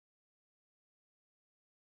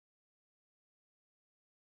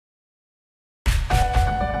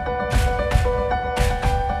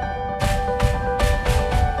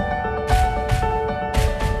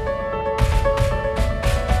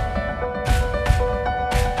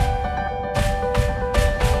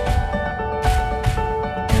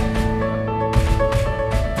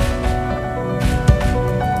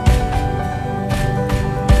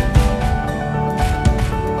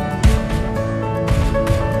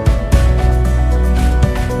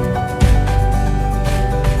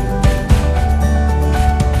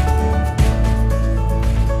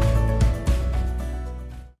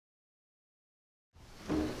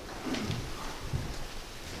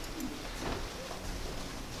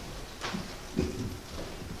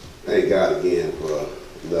Thank God again for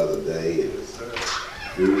another day, and it's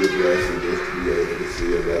truly a blessing just to be able to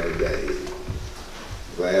see another day.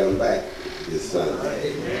 Glad I'm back this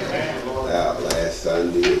Sunday. Out last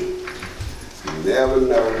Sunday. You never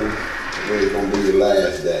know when it's going to be your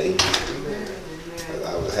last day.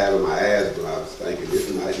 I was having my asthma, I was thinking this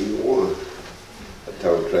might be the one. I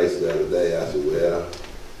told Tracy the other day, I said, well,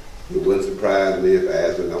 it wouldn't surprise me if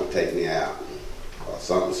asthma don't take me out. Or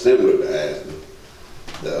something similar to asthma.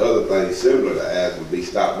 The other thing similar to asthma would be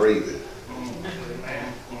stop breathing.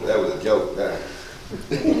 That was a joke there.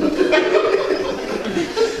 Yeah,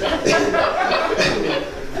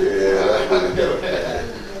 that was a joke there.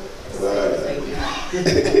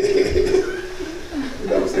 It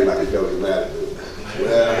don't seem like a joke matter.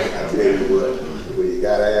 Well, I tell you what, when you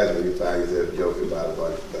got asthma, you find yourself joking about a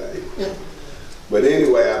bunch of things. But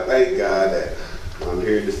anyway, I thank God that I'm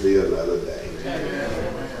here to see another day.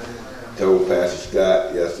 I told Pastor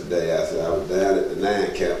Scott yesterday, I said I was down at the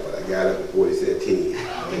 9 camp, but I got up before he said 10.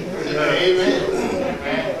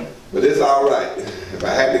 Amen. But it's all right. If I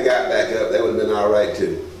hadn't got back up, that would have been all right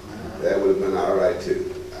too. That would have been all right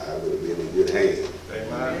too. I would have been in good hands.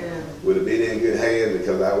 Amen. Would have been in good hands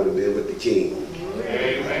because I would have been with the King.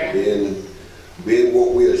 Amen. Been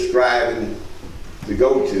what we are striving to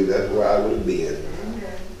go to, that's where I would have been.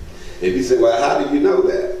 If you say, well, how do you know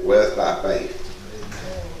that? Well, it's by faith.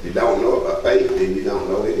 If you don't know it by faith, then you don't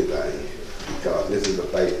know anything, because this is a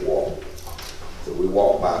faith walk. So we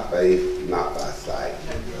walk by faith, not by sight.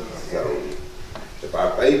 So if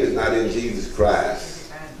our faith is not in Jesus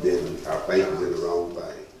Christ, then our faith is in the wrong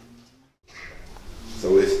thing.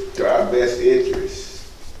 So it's to our best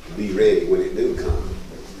interest to be ready when it do come.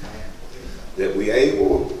 That we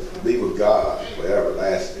able to be with God for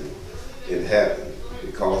everlasting in heaven.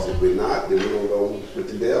 Because if we're not, then we're going to go with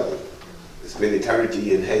the devil. Spend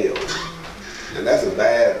eternity in hell. And that's a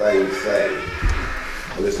bad thing to say,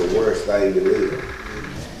 but it's the worst thing to live.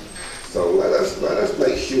 So let us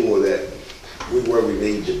make sure that we're where we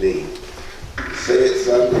need to be. Say it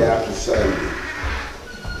Sunday after Sunday,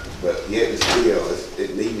 but yet still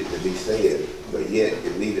it needed to be said, but yet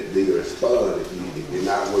it needed to be responded if you're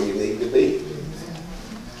not where you need to be.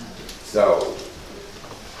 So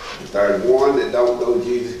if there's one that don't know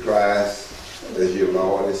Jesus Christ as your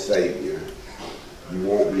Lord and Savior, you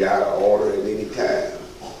won't be out of order at any time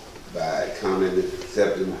by coming and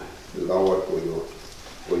accepting the Lord for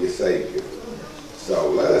your Savior. So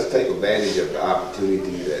let us take advantage of the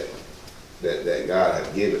opportunity that God has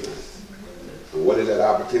given us. And what is that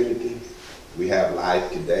opportunity? We have life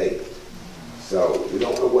today. So we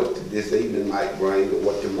don't know what this evening might bring or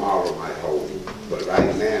what tomorrow might hold. But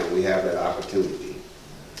right now we have that opportunity.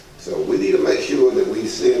 So we need to make sure that we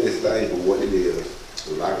see this thing for what it is.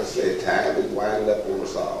 And like I said, time is winding up on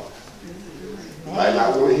us all. You might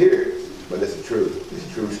not want to hear it, but it's the truth. It's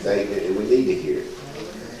a true statement, and we need to hear it.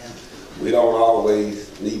 We don't always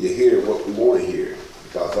need to hear what we want to hear,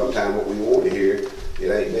 because sometimes what we want to hear, it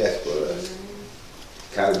ain't best for us.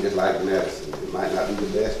 Kind of just like medicine. It might not be the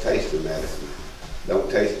best taste of medicine. Don't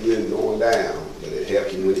taste good going down, but it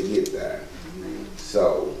helps you when it gets there.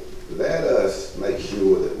 So let us make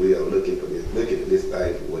sure that we are looking at this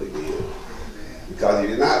thing for what it is. Because if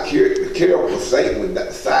you're not careful, Satan would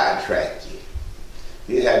sidetrack you.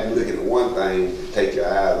 He'd have you looking at one thing to take your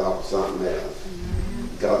eyes off of something else.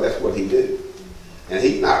 Because that's what he do. And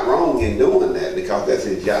he's not wrong in doing that, because that's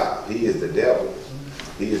his job. He is the devil.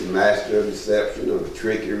 He is master of deception, of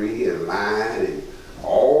trickery and lying and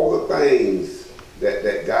all the things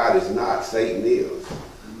that God is not, Satan is.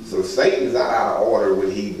 So Satan's not out of order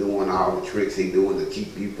when he's doing all the tricks he's doing to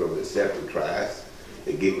keep you from accepting Christ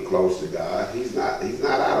and getting close to God. He's not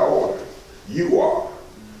out of order. You are.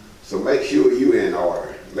 So make sure you're in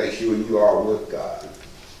order. Make sure you are with God.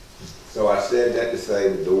 So I said that to say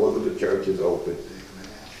the doors of the church is open.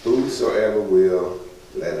 Whosoever will,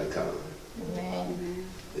 let him come. Amen.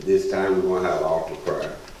 At this time we're going to have altar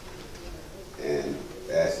prayer. And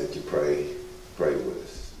ask that you pray with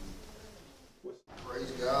us.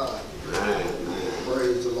 Praise God.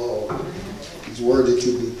 Praise the Lord. He's worthy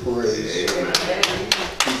to be praised.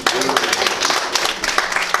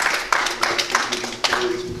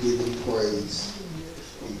 We give him praise.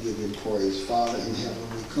 We give him praise. Father in heaven,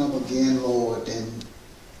 we come again, Lord, and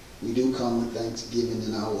we do come with thanksgiving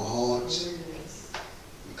in our hearts.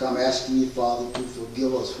 We come asking you, Father, to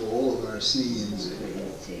forgive us for all of our sins.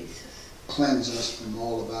 Cleanse us from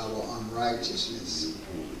all of our unrighteousness.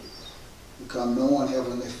 We come knowing,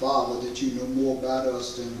 Heavenly Father, that you know more about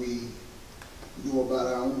us than we know about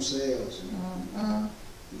our own selves.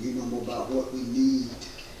 You know more about what we need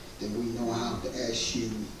than we know how to ask you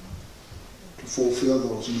to fulfill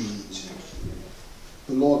those needs.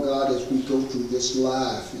 But Lord God, as we go through this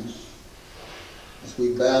life and as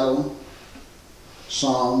we battle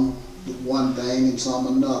some with one thing and some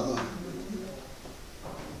another,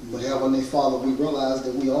 but Heavenly Father, we realize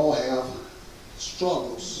that we all have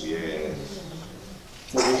struggles. Yes.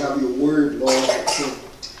 For we have your word, Lord, that said,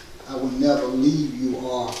 I will never leave you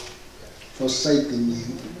or forsaken you.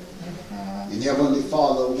 And Heavenly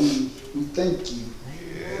Father, we thank you.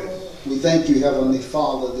 Yes. We thank you, Heavenly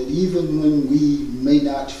Father, that even when we may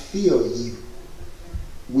not feel you,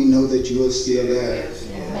 we know that you are still there.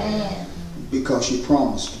 Amen. Because you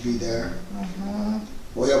promised to be there.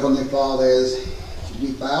 Well, Heavenly Father, as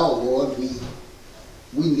we bow, Lord, we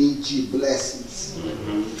need your blessings.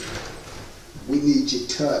 We need your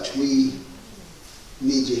touch. We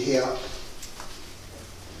need your help.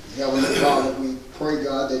 Heavenly Father, we pray,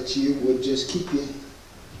 God, that you would just keep your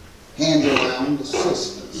hand around the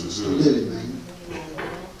sister, Sister Lily, man.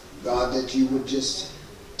 God, that you would just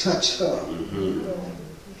touch her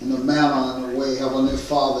in a manner and a way, Heavenly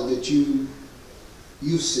Father, that you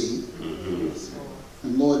see.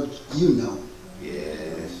 And Lord, you know.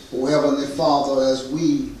 Yes. Oh, Heavenly Father, as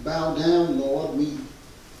we bow down, Lord, we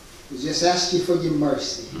just ask you for your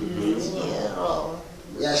mercy. Yeah, Lord.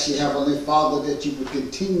 We ask you, Heavenly Father, that you would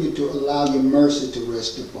continue to allow your mercy to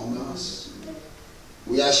rest upon us.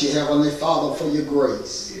 We ask you, Heavenly Father, for your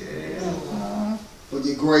grace. For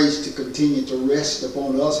your grace to continue to rest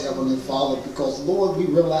upon us, Heavenly Father, because, Lord, we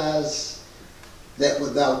realize that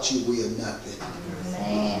without you we are nothing.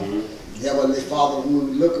 Amen. Heavenly Father, when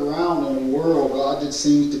we look around in the world, God, it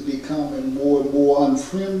seems to be becoming more and more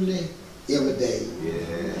unfriendly every day.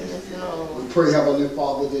 Yes, Lord. We pray, Heavenly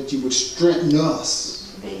Father, that you would strengthen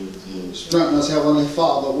us. Praise Jesus. Strengthen us, Heavenly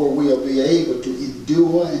Father, where we'll be able to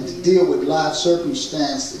endure and to deal with life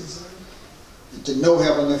circumstances. And to know,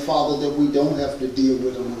 Heavenly Father, that we don't have to deal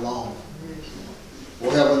with them alone.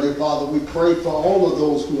 Well, Heavenly Father, we pray for all of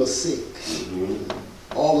those who are sick.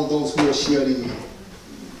 All of those who are shedding.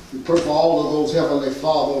 We pray for all of those, Heavenly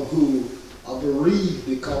Father, who are bereaved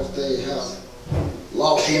because they have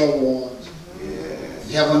lost loved ones.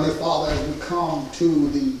 Yes. Heavenly Father, as we come to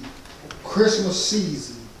the Christmas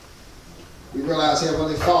season, we realize,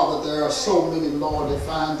 Heavenly Father, there are so many, Lord, that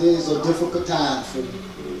find this a difficult time for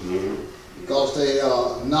them. Because they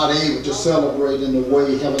are not able to celebrate in the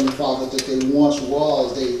way, Heavenly Father, that they once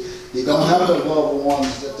was. They don't have the loved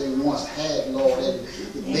ones that they once had, Lord, and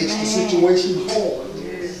it makes the situation hard.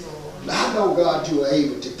 I know, God, you are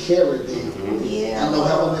able to carry them. Yeah. I know,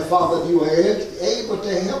 Heavenly Father, you are able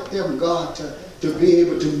to help them, God, to be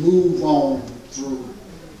able to move on through.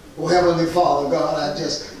 Oh, Heavenly Father, God,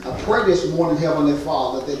 I pray this morning, Heavenly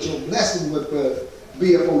Father, that your blessing would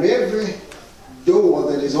be upon every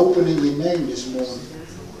door that is open in your name this morning.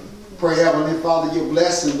 Pray, Heavenly Father, your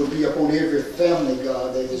blessing would be upon every family,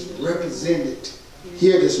 God, that is represented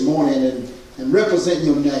here this morning and represent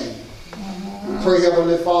your name. We pray,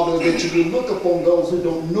 Heavenly Father, that you will look upon those who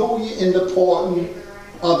don't know you in the pardon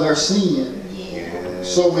of their sin. Yeah.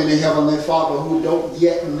 So many, Heavenly Father, who don't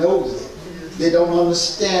yet know you. They don't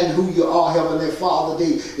understand who you are, Heavenly Father.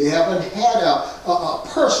 They haven't had a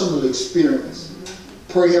personal experience.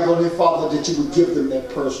 Pray, Heavenly Father, that you would give them that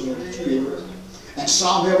personal experience. And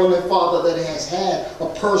some, Heavenly Father, that has had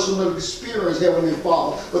a personal experience, Heavenly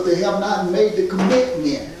Father, but they have not made the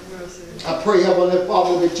commitment. I pray, Heavenly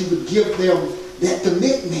Father, that you would give them that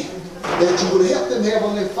commitment, that you would help them,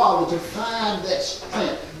 Heavenly Father, to find that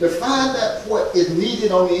strength, to find that what is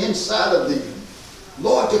needed on the inside of them.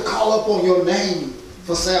 Lord, to call upon your name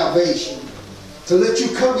for salvation, to let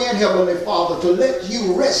you come in, Heavenly Father, to let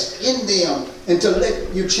you rest in them and to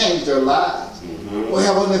let you change their lives. Well,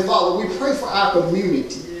 Heavenly Father, we pray for our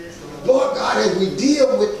community. Lord God, as we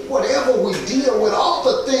deal with whatever we deal with, all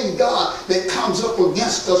the things, God, that comes up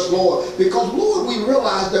against us, Lord, because, Lord, we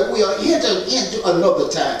realize that we are entering into another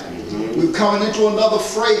time. We're coming into another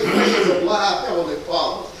phase of life, Heavenly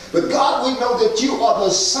Father. But, God, we know that you are the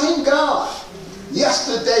same God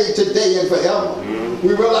yesterday, today, and forever.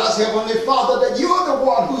 We realize, Heavenly Father, that you are the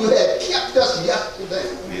one who had kept us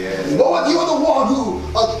yesterday. Yes. Lord, you're the one who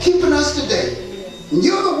are keeping us today.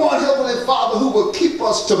 You're the one, Heavenly Father, who will keep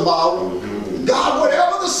us tomorrow. God,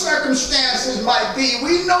 whatever the circumstances might be,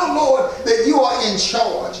 we know, Lord, that you are in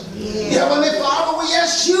charge. Heavenly Father, we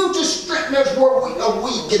ask you to strengthen us where we are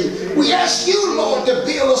weak. And we ask you, Lord, to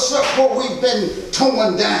build us up where we've been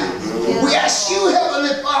torn down. We ask you,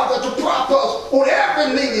 Heavenly Father, to prop us on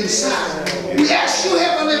every leaning side. We ask you,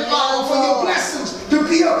 Heavenly Father, for your blessings to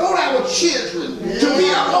be upon our children, to be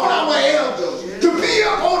upon our elders, to be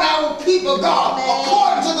upon our people, God,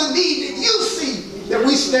 according to the need that you see that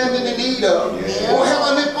we stand in the need need of. Yeah. Oh,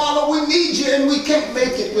 Heavenly Father, we need you and we can't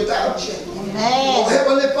make it without you. Oh, Amen.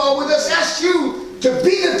 Heavenly Father, we just ask you to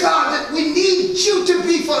be the God that we need you to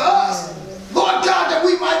be for us. Lord God, that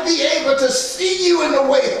we might be able to see you in the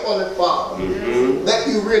way, Heavenly Father, that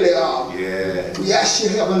you really are. Yeah. We ask you,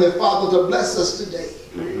 Heavenly Father, to bless us today.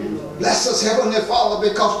 Bless us, Heavenly Father,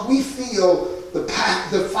 because we feel the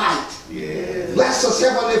fight. Yeah. Bless us,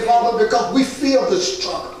 Heavenly Father, because we feel the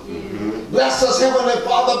struggle. Bless us, Heavenly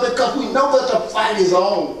Father, because we know that the fight is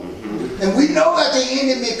on. And we know that the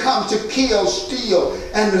enemy comes to kill, steal,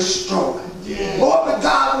 and destroy. Lord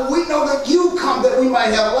God, we know that you come that we might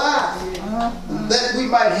have life, that we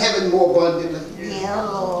might have it more abundantly. Yeah,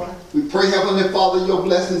 Lord. We pray, Heavenly Father, your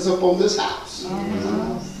blessings upon this house.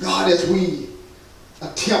 God, as we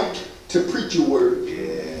attempt to preach your word,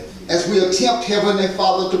 as we attempt, Heavenly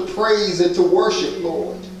Father, to praise and to worship,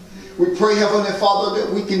 Lord, we pray, Heavenly Father,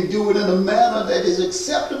 that we can do it in a manner that is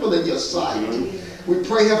acceptable in your sight. We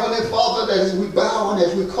pray, Heavenly Father, that as we bow and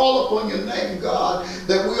as we call upon your name, God,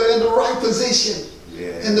 that we are in the right position,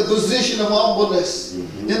 in the position of humbleness,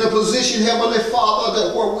 in the position, Heavenly Father,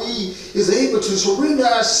 that where we is able to surrender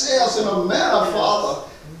ourselves in a manner, Father,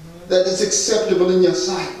 that is acceptable in your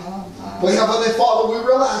sight. But Heavenly Father, we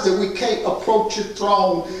realize that we can't approach your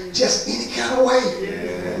throne just any kind of way.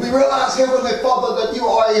 We realize, Heavenly Father, that you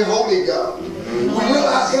are a holy God. We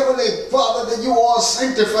realize, Heavenly Father, that you are a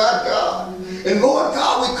sanctified God. And Lord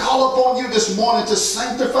God, we call upon you this morning to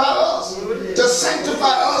sanctify us. To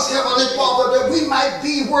sanctify us, Heavenly Father, that we might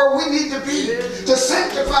be where we need to be. To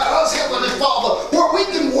sanctify us, Heavenly Father, where we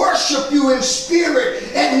can worship you in spirit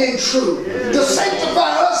and in truth. To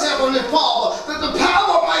sanctify us, Heavenly Father, that the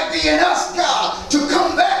power might be in us, God, to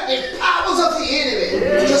combat the powers of the enemy.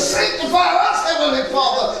 To sanctify us, Heavenly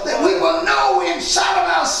Father, that we will know inside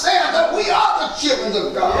of ourselves that we are the children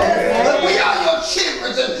of God. That we are your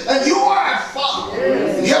children and you are our Father.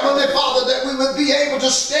 Heavenly Father, that we would be able to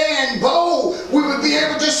stand bold. We would be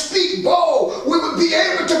able to speak bold. We would be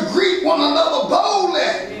able to greet one another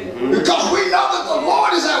boldly. Because we know that the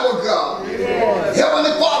Lord is our God.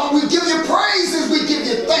 Heavenly Father, we give you praises, we give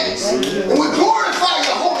you thanks. And we glorify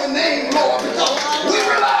your holy name, Lord, because we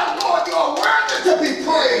realize, Lord, you are worthy to be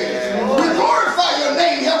praised. We glorify your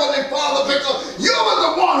name, Heavenly Father, because you are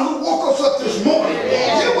the one who woke us up this morning.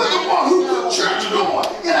 You are the one who put church going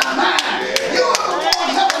in our mind. You are the one,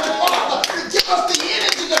 Heavenly Father, to give us the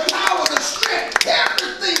energy, the power, the strength,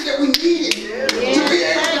 everything that we needed to be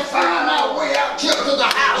able to find our way out here to the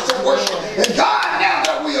house of worship. And God, now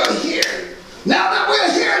that we are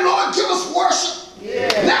here, Lord, give us worship.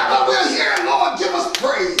 Now that we are here, Lord, give us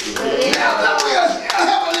praise. Now that we are here,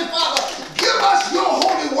 Heavenly Father, give us your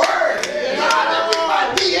holy word. God, that we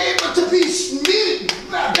might be able to be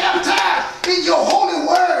baptized in your holy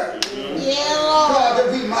word. God,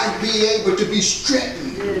 that we might be able to be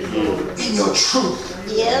strengthened in your truth.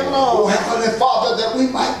 Oh, Heavenly Father, that we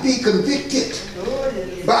might be convicted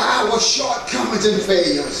by our shortcomings and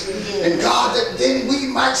failures. And God, that then we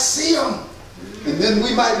might see them. And then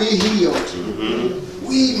we might be healed.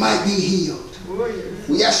 We might be healed.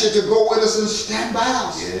 We ask you to go with us and stand by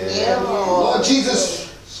us. Lord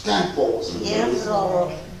Jesus, stand for us. Yes,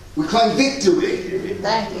 Lord. We claim victory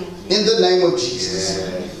Thank you. in the name of Jesus.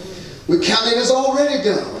 We count it as already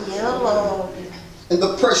done. Yeah, Lord. In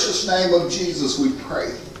the precious name of Jesus we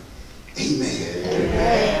pray. Amen.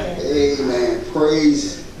 Amen. Amen.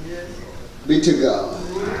 Praise be to God.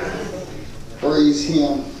 Praise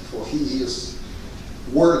him, for he is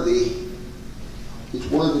worthy. He's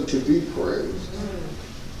worthy to be praised.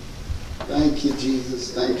 Thank you,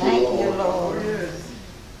 Jesus. Thank you, Thank Lord. you, Lord.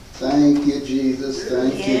 Thank you, Jesus.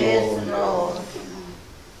 Thank you, Yes, Lord. Lord.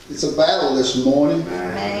 It's a battle this morning.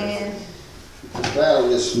 Man. It's a battle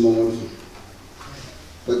this morning.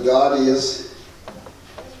 But God is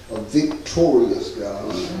a victorious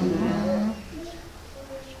God.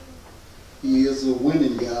 He is a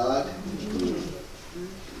winning God.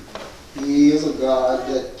 He is a God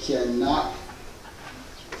that cannot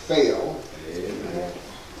fail.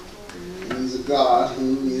 He's a God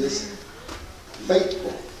who is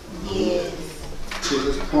faithful Yes. to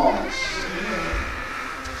his promise.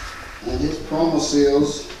 And his promise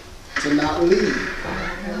is to not leave.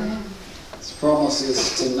 His promise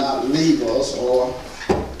is to not leave us or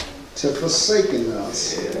to forsaken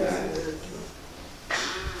us.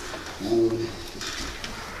 And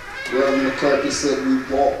Reverend McCarthy said we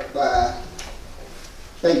walk by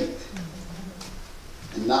faith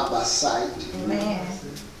and not by sight. Amen.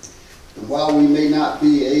 And while we may not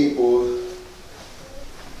be able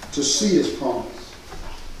to see his promise,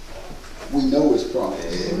 we know his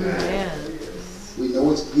promise. Amen. We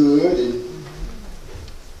know it's good and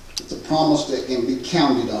it's a promise that can be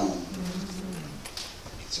counted on.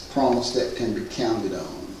 It's a promise that can be counted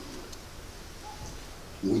on.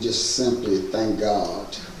 We just simply thank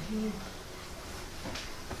God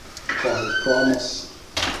for his promise.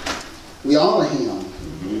 We honor him.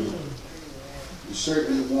 We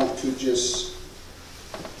certainly want to just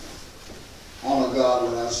honor God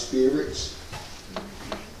with our spirits.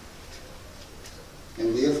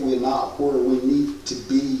 And if we're not where we need to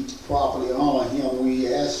be to properly honor him,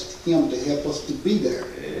 we ask him to help us to be there.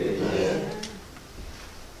 Amen.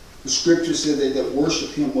 The scripture said that worship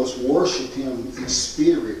him must worship him in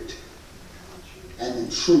spirit and in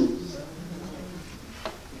truth.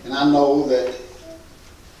 And I know that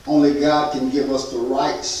only God can give us the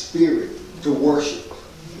right spirit to worship.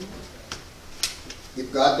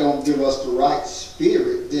 If God don't give us the right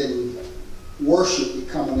spirit, then worship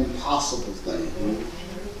becomes an impossible thing.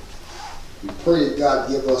 We pray that God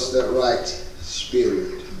give us that right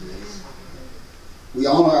spirit. We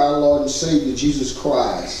honor our Lord and Savior Jesus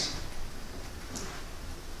Christ,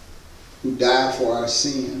 who died for our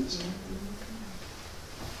sins.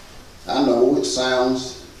 I know it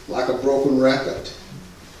sounds like a broken record,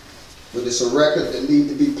 but it's a record that needs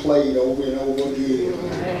to be played over and over again.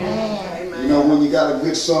 Amen. You know, when you got a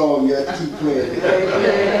good song, you have to keep playing it.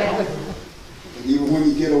 Amen. And even when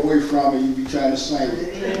you get away from it, you be trying to sing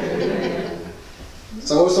it.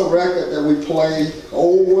 So it's a record that we play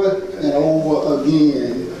over and over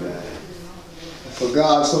again. For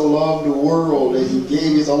God so loved the world that he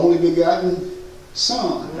gave his only begotten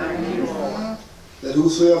Son, that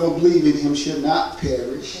whosoever believe in him should not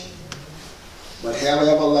perish, but have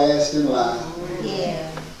everlasting life. Yeah.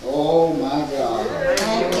 Oh my God.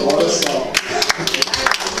 What a song.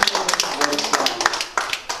 What a song.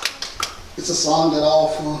 It's a song that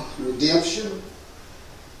offers redemption.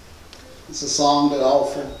 It's a song that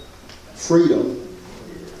offers freedom.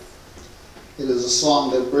 It is a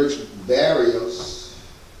song that breaks barriers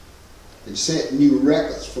and set new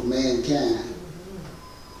records for mankind.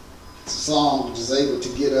 It's a song that is able to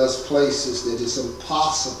get us places that is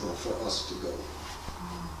impossible for us to go.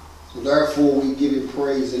 So therefore we give him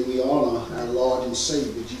praise and we honor our Lord and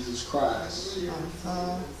Savior Jesus Christ.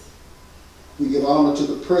 We give honor to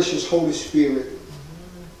the precious Holy Spirit,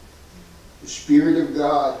 the Spirit of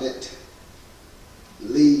God that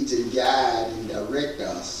leads and guides and directs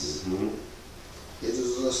us. It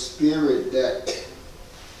is a spirit that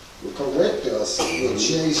will correct us, will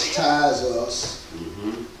chastise us,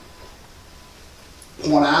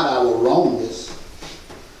 point out our wrongness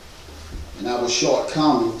and our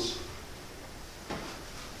shortcomings.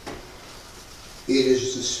 It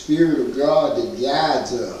is the Spirit of God that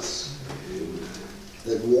guides us,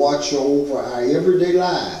 that watch over our everyday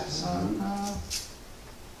lives,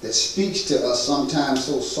 that speaks to us sometimes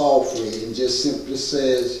so softly and just simply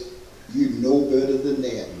says, you know better than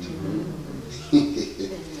that.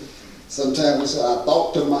 Sometimes we say, I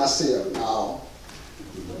thought to myself, no,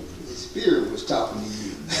 the Spirit was talking to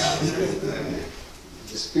you.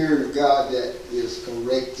 The Spirit of God that is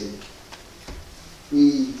correcting.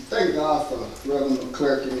 We thank God for Reverend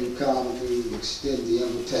McClurkin who come to extend the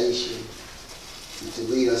invitation and to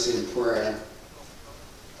lead us in prayer.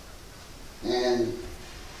 And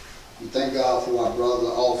we thank God for our brother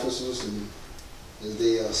officers and as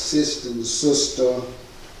they assist and sister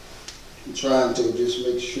in trying to just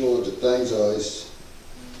make sure that things are as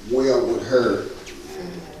well with her.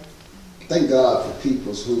 Thank God for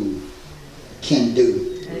people who can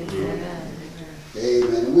do. Amen.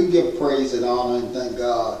 Amen. And we give praise and honor and thank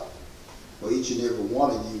God for each and every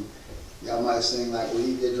one of you. Y'all might sing like,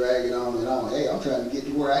 well, they're dragging on and on. Hey, I'm trying to get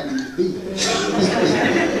to where I need to be.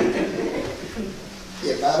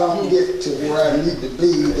 If I don't get to where I need to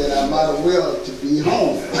be, then I might as well to be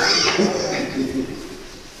home.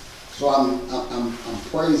 So I'm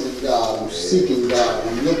praising God, I'm seeking God,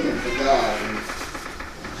 I'm looking for God, and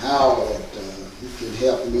how he can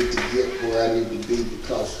help me to get where I need to be,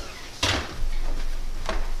 because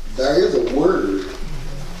there is a word.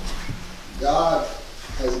 God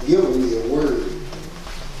has given me a word,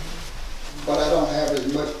 but I don't have as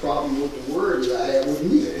much problem with the word as I have with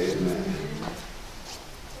me. Amen.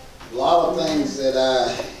 A lot of things that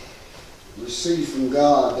I receive from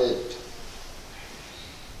God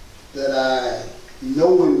that I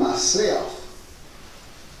know in myself,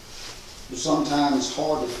 but sometimes it's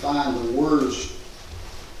hard to find the words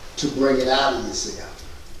to bring it out of yourself.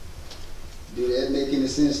 Do that make any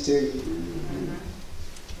sense to you? Mm-hmm.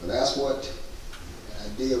 But that's what I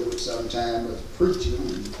deal with sometimes as a preacher.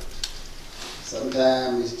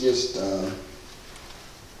 Sometimes it's just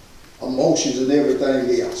emotions and everything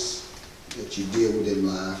else that you deal with in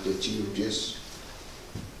life, that you just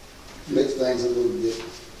makes things a little bit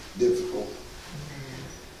difficult.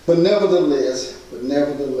 But nevertheless,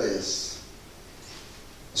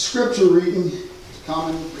 scripture reading is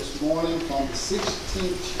coming this morning from the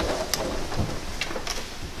 16th chapter,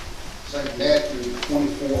 St. Matthew,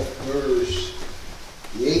 24th verse,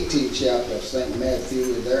 the 18th chapter of St.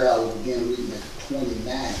 Matthew, and there I will begin reading at the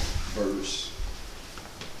 29th verse.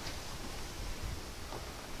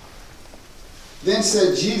 Then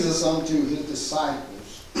said Jesus unto his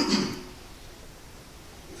disciples,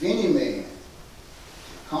 if any man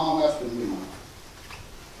come after me,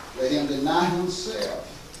 let him deny himself,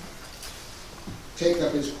 take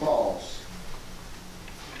up his cross,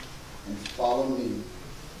 and follow me.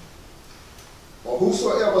 For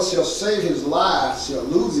whosoever shall save his life shall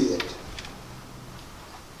lose it.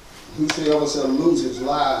 Whosoever shall lose his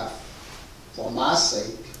life for my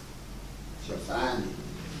sake shall find it.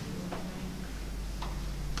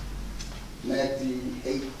 Matthew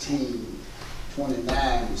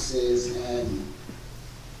 18:29 says, and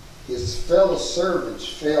his fellow servants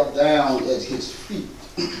fell down at his feet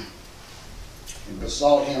and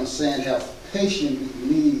besought him, saying, have patience with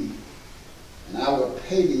me, and I will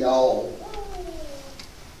pay thee all.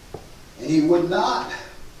 And he would not,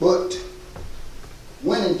 but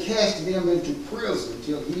went and cast them into prison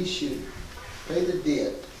till he should pay the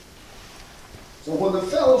debt. So when the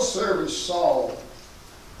fellow servants saw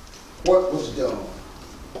what was done,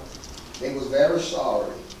 they was very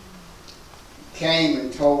sorry, came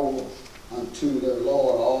and told unto their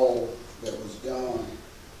Lord all that was done.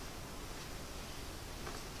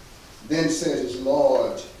 Then said his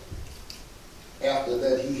Lord, after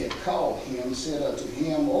that he had called him, said unto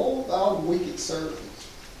him, O thou wicked servant,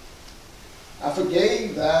 I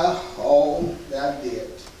forgave thou all thy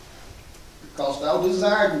debt, because thou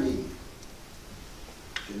desired me.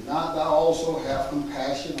 Did not thou also have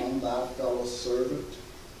compassion on thy fellow servant,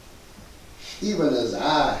 even as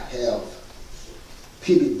I have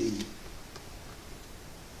pitied thee?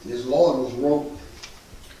 And his Lord was wroth,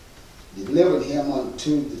 delivered him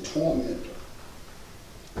unto the tormentor,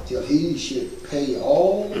 till he should pay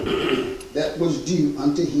all that was due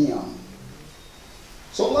unto him.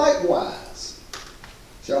 So likewise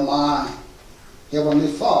shall my heavenly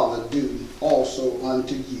Father do also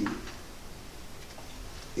unto you,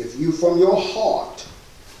 if you from your heart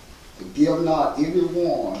forgive not every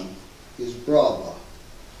one his brother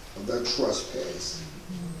of their trespass.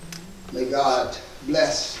 May God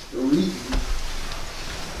bless the reading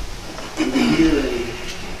and the hearing,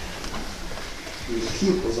 the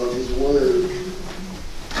keepers of his word.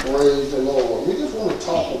 Praise the Lord. We just want to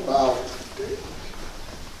talk about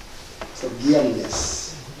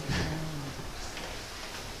forgiveness.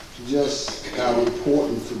 Just how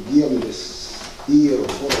important forgiveness is,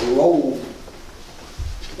 what a role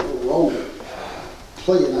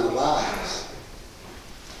play in our lives.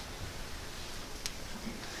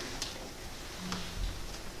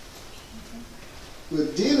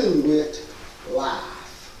 We're dealing with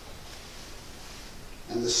life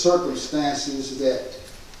and the circumstances that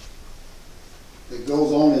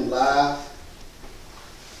goes on in life.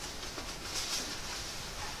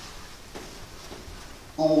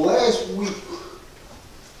 On last week,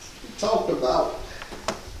 we talked about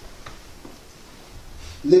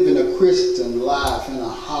living a Christian life in a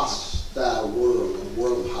hostile world, a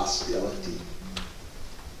world of hostility.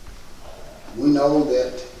 We know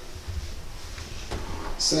that it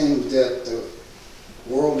seems that the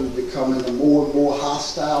world is becoming a more and more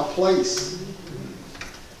hostile place.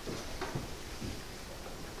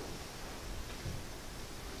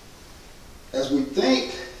 As we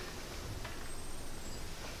think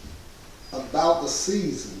about the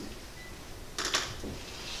season,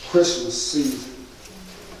 Christmas season,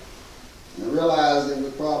 and realize that we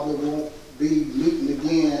probably won't be meeting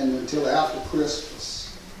again until after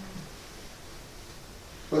Christmas.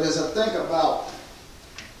 But as I think about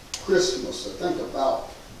Christmas, I think about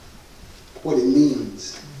what it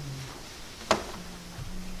means.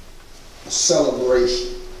 A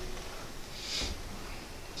celebration.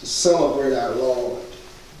 To celebrate our Lord.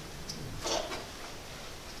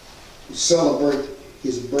 To celebrate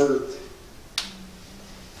his birth.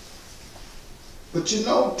 But you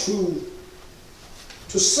know,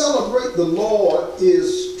 to celebrate the Lord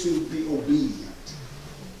is to be obedient.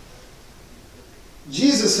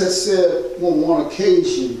 Jesus has said on one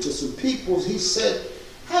occasion to some people, he said,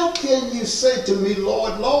 how can you say to me,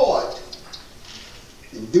 Lord, Lord,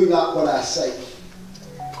 and do not what I say?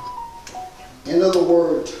 In other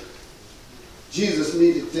words, Jesus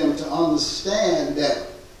needed them to understand that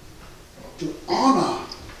to honor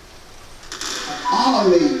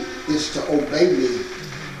me is to obey me.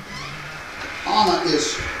 Honor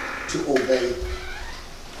is to obey.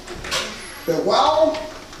 But while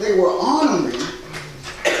they were honoring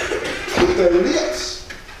with their lips,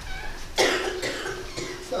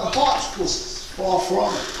 their hearts was far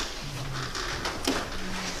from it.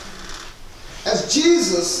 As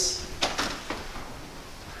Jesus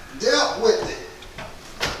dealt with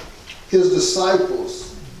his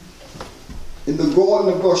disciples in the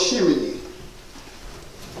Garden of Gethsemane,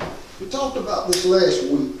 we talked about this last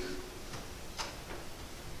week.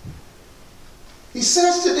 He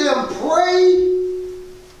says to them, pray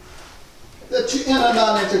that you enter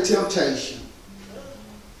not into temptation.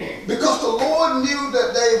 Because the Lord knew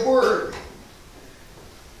that they were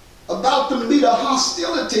about to meet a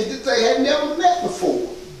hostility that they had never met before.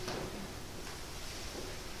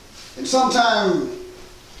 And sometimes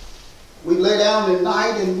we lay down at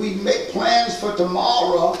night and we make plans for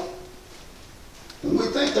tomorrow, and we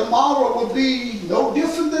think tomorrow will be no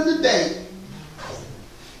different than today.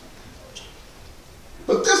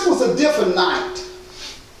 But this was a different night.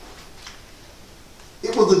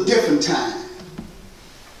 It was a different time.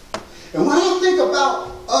 And when I think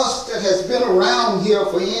about us that has been around here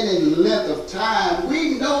for any length of time,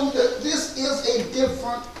 we know that this is a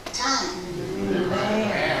different time.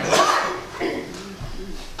 Amen.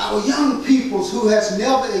 Our young peoples who has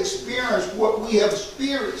never experienced what we have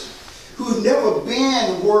experienced, who've never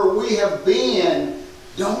been where we have been,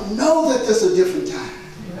 don't know that this is a different time.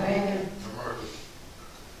 Amen.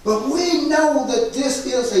 But we know that this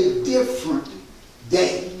is a different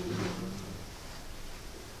day.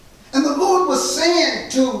 And the Lord was saying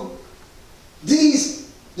to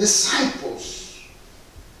these disciples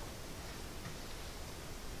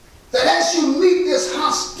that as you meet this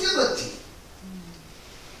hostility,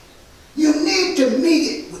 you need to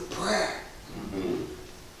meet it with prayer.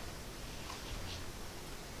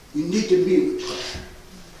 You need to meet it with prayer.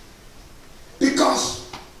 Because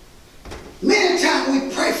many times we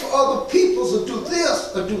pray for other people to do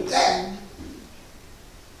this or do that.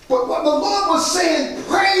 But what the Lord was saying,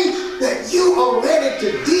 pray that you are ready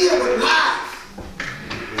to deal with life.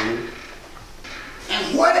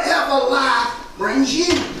 And whatever life brings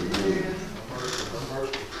you.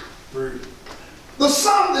 The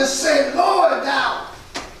psalmist said, Lord, thou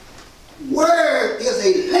word is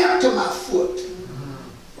a lamp to my foot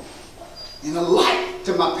and a light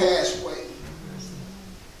to my pathway.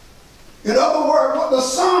 In other words, what the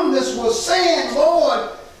psalmist was saying, Lord,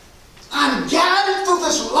 I'm guided through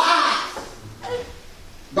this life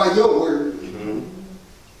by your word.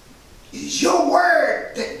 It is your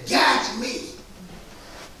word that guides me.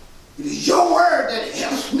 It is your word that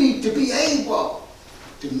helps me to be able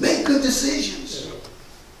to make good decisions.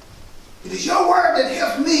 It is your word that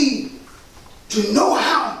helps me to know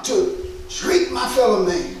how to treat my fellow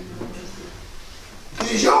man.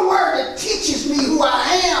 It is your word that teaches me who I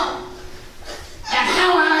am and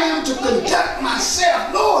how I am to conduct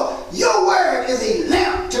myself. Lord, your word is a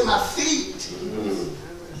lamp to my feet.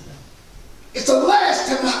 It's a light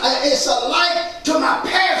to my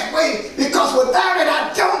pathway, because without it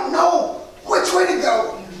I don't know which way to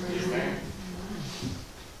go.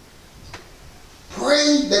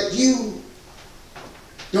 Pray that you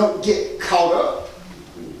don't get caught up.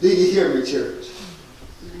 Did you hear me, church?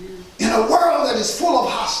 In a world that is full of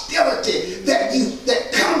hostility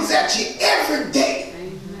that comes at you every day,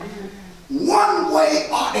 one way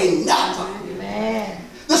or another. Amen.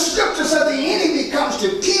 The scripture says the enemy comes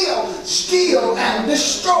to kill, steal, and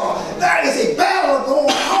destroy. There is a battle going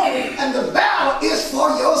on, and the battle is for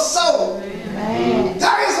your soul. Amen.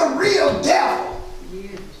 There is a real devil.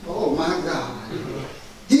 Oh my God.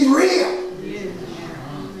 He's real.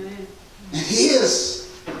 And his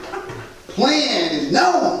plan is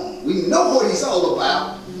known. We know what he's all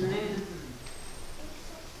about.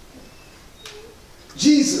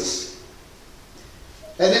 Jesus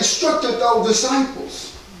had instructed those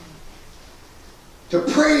disciples to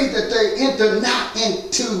pray that they enter not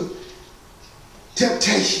into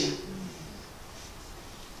temptation.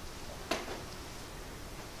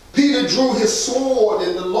 Peter drew his sword,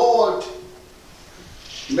 and the Lord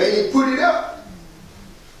made him put it up.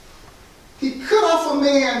 He cut off a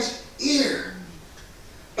man's ear,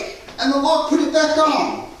 and the Lord put it back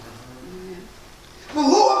on. The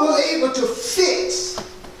Lord was able to fix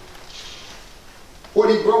what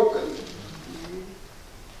he broken.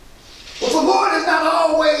 But the Lord is not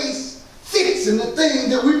always fixing the things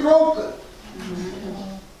that we broken.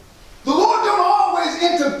 The Lord don't always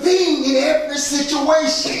intervene in every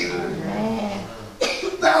situation.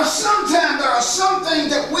 There are some things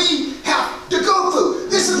that we have to go through.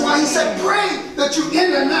 This is why he said, pray that you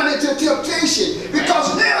enter not into temptation.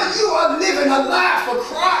 Because now you are living a life for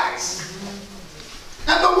Christ.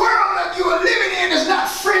 And the world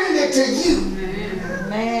to you.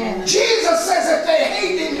 Amen. Jesus says if they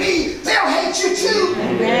hated me, they'll hate you too.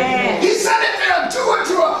 Amen. He said if they'll do it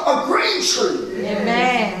to a green tree,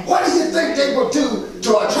 Amen. what do you think they will do to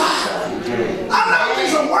a dry one? I know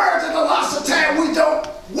these are words that a lot of time we don't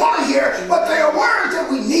want to hear, but they are words that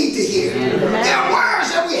we need to hear. They are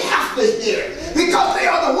words that we have to hear because they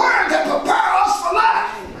are the words that prepare us for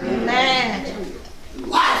life. Amen.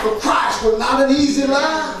 Life of Christ was not an easy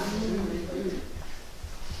life.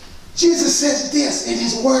 Jesus says this in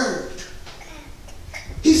his word.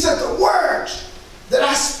 He said the words that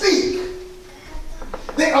I speak,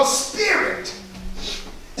 they are spirit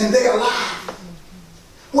and they are life.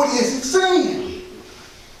 What is it saying?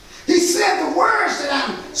 He said the words that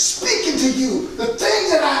I'm speaking to you, the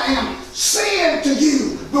things that I am saying to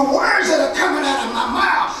you, the words that are coming out of my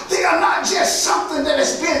mouth, they are not just something that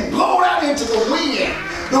has been blown out into the wind.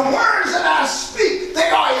 The words that I speak, they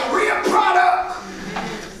are a real product.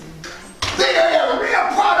 They are a real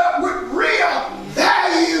product with real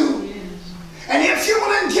value. And if you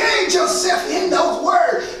will engage yourself in those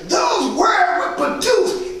words will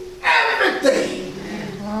produce everything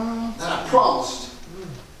that I promised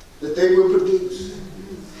that they will produce.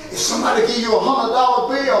 If somebody give you $100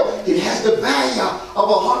 bill, it has the value of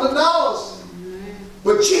 $100.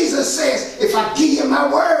 But Jesus says, if I give you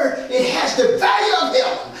my word, it has the value of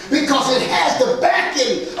heaven because it has the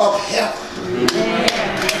backing of heaven.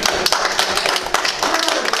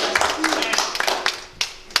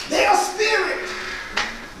 They are spirit.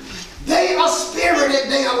 They are spirit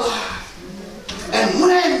and they are alive. And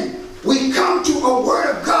when we come to a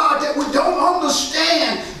word of God that we don't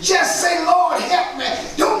understand, just say, Lord, help me.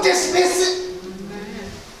 Don't dismiss it.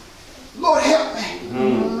 Lord, help me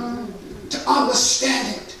to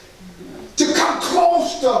understand it, to come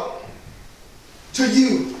closer to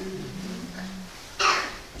you.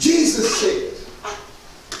 Jesus said,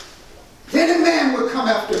 if any man will come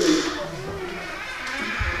after me,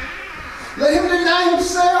 let him deny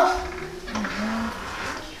himself,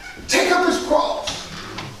 take up his cross,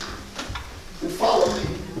 and follow me.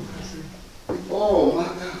 Oh my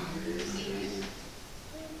God.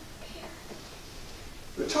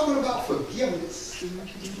 We're talking about forgiveness.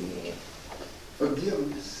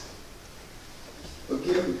 Forgiveness.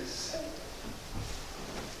 Forgiveness.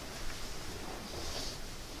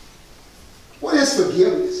 What is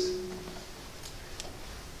forgiveness?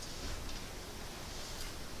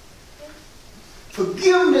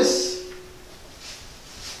 Forgiveness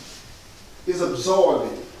is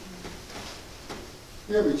absorbing.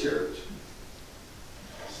 Hear me, church.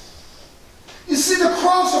 You see, the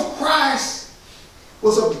cross of Christ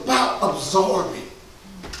was about absorbing.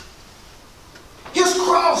 His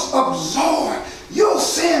cross absorbed. Your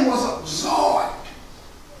sin was absorbed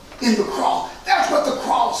in the cross. That's what the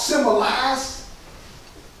cross symbolized.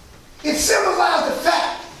 It symbolized the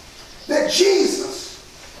fact that Jesus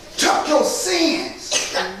took your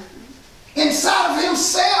sins inside of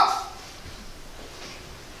himself.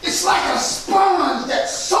 It's like a sponge that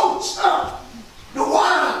soaks up the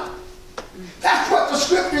water. That's what the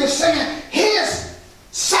scripture is saying. His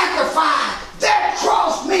sacrifice, that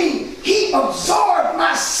cross means he absorbed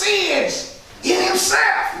my sins in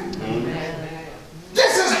himself.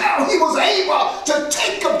 This is how he was able to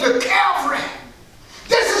take them to Calvary.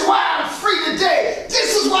 This is why I'm free today.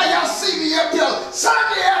 This is why y'all see me up here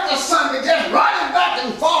Sunday after Sunday just running back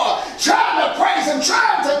and forth, trying to praise him,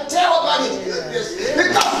 trying to tell about his goodness.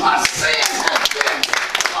 Because my sin has been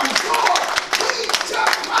absorbed. He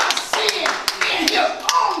took my sin in his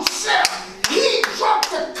own self. He drank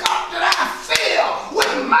the cup that I fill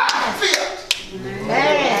with my filth.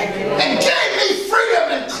 And gave me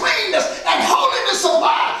freedom and cleanness and holiness of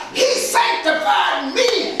life. He sanctified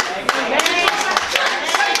me.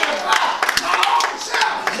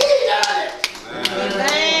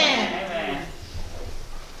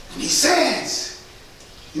 He says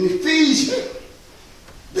in Ephesians,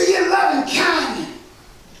 be in love and kindness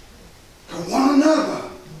to one another.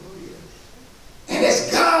 And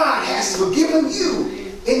as God has forgiven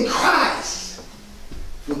you in Christ,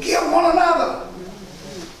 forgive one another.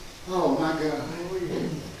 Oh my God.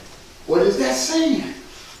 What is that saying?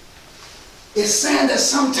 It's saying that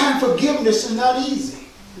sometimes forgiveness is not easy.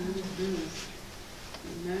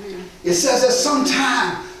 It says that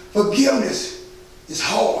sometimes forgiveness is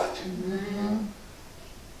hard.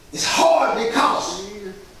 It's hard because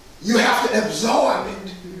you have to absorb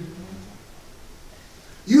it.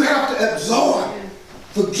 You have to absorb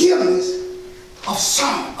forgiveness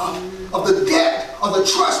of the debt or the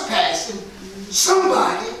trespassing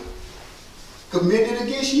somebody committed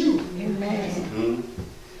against you. Amen.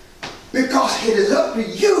 Because it is up to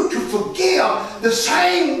you to forgive the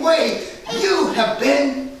same way you have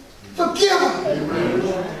been forgiven.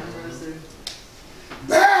 Amen.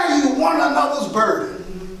 Bear you one another's burden,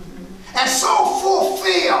 and so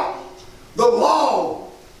fulfill the law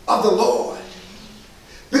of the Lord.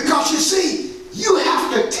 Because you see, you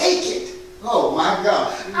have to take it. Oh my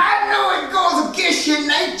God. I know it goes against your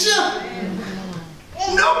nature.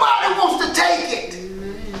 Nobody wants to take it.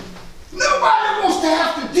 Nobody wants to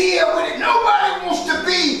have to deal with it. Nobody wants to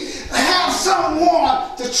have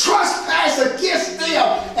someone to trespass against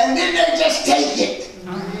them, and then they just take it.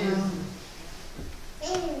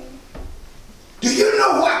 Do you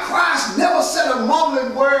know why Christ never said a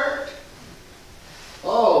mumbling word?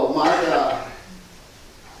 Oh my God.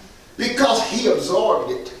 Because he absorbed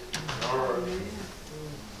it.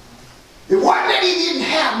 It wasn't that he didn't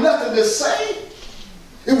have nothing to say.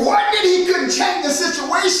 It wasn't that he couldn't change the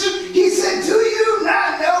situation. He said, do you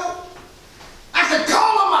not know? I could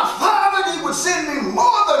call on my Father and he would send me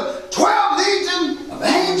more than 12 legions of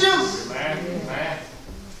angels. Amen.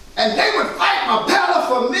 And they would fight my battle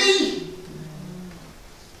for me.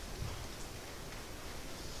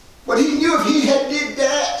 But he knew if he had did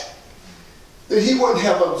that he wouldn't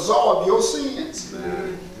have absorbed your sins.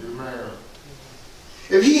 Amen.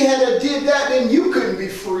 If he had did that, then you couldn't be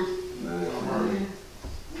free. Amen.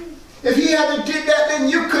 If he had did that, then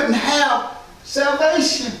you couldn't have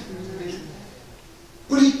salvation.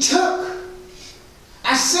 But he took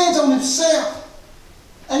our sins on himself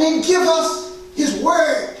and then give us his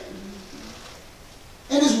word.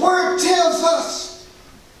 And his word tells us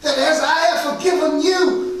that as I have forgiven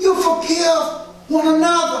you, you forgive one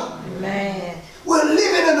another. Amen. We're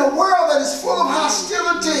living in a world that is full of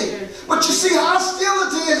hostility. But you see,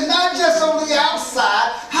 hostility is not just on the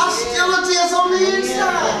outside. Hostility is on the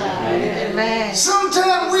inside. Amen.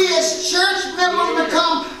 Sometimes we as church members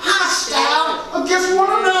become hostile against one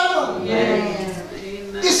another. Yes.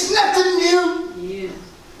 It's nothing new.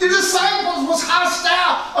 The disciples was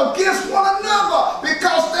hostile against one another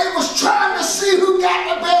because they was trying to see who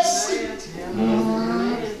got the best seat.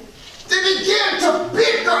 They began to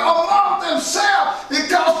bicker among themselves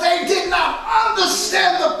because they did not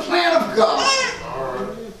understand the plan of God.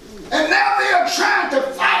 And now they are trying to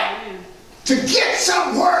fight to get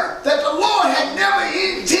somewhere that the Lord had never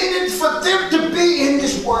intended for them to be in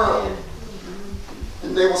this world.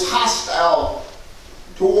 And they was hostile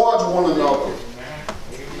towards one another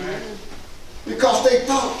because they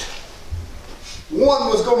thought one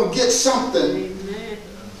was going to get something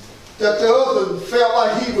that the other felt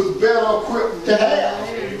like he was better equipped to have.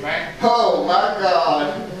 Amen. Oh my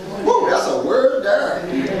God. Woo, that's a word there.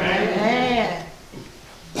 Amen.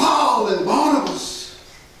 Paul and Barnabas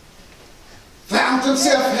found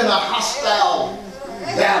themselves in a hostile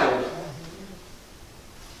battle.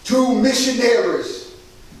 Two missionaries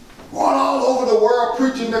going all over the world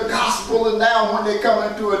preaching the gospel, and now when they come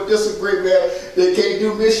into a disagreement, they can't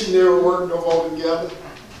do missionary work no more together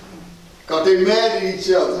because they're mad at each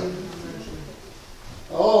other.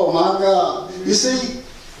 Oh my God. You see,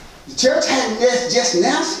 the church hadn't just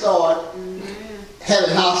now started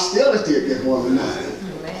having hostility against one another.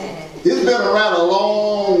 It's been around a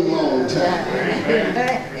long, long time.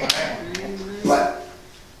 But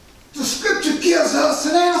the scripture gives us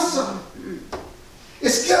an answer. It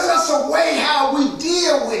gives us a way how we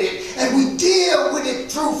deal with it, and we deal with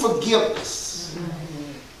it through forgiveness.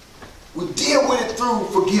 We deal with it through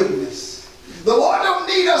forgiveness. The Lord don't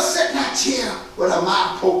need us sitting out here with our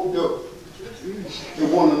mouth poked up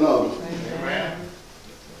in one another. Amen.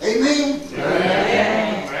 Amen.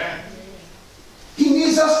 Amen. He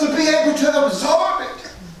needs us to be able to absorb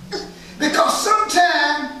it. Because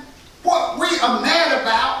sometimes what we are mad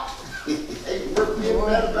about,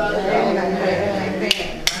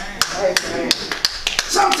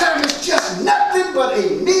 sometimes it's just nothing but a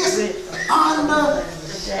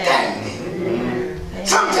misunderstanding.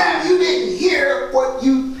 Sometimes you didn't hear what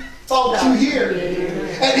you thought you heard.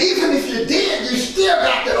 And even if you did, you still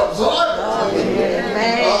got to absorb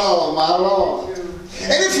it. Oh, my Lord.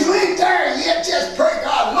 And if you ain't there yet, just pray,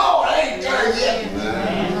 God, Lord, I ain't there yet.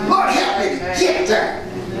 Lord, help me to get there.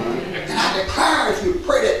 And I declare if you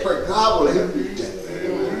pray that prayer, God will help you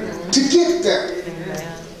to get there.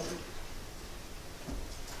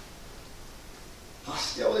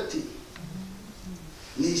 Hostility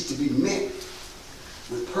needs to be met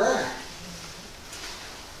with prayer.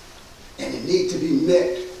 And it needs to be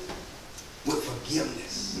met with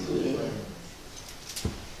forgiveness.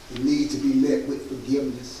 It needs to be met with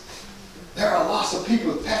forgiveness. There are lots of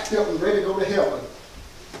people packed up and ready to go to heaven.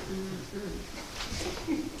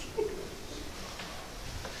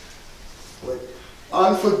 But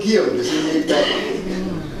unforgiveness in their bag.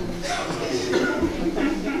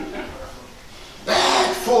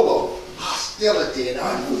 Bag full of hostility and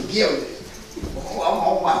unforgiveness. Oh, I'm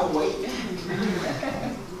on my way.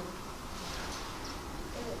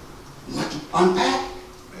 You want to unpack?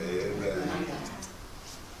 Amen.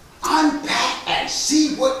 Unpack and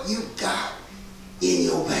see what you got in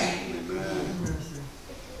your bag. Amen.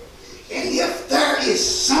 And if there is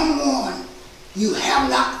someone you have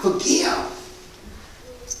not forgiven,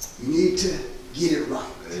 you need to get it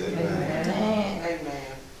right. Amen.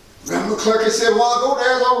 Amen. Remember Clerk had said a while ago,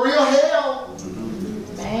 there's a real hell.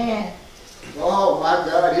 Amen. Oh my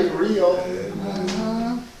God, it's real.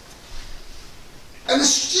 Amen. And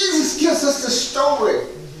Jesus gives us the story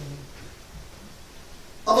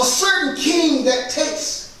of a certain king that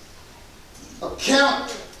takes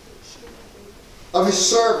account of his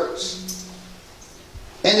servants.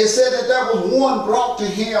 And it said that there was one brought to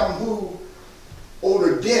him who owed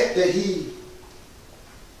a debt that he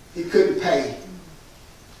couldn't pay.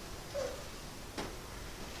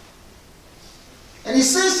 And he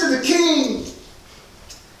says to the king,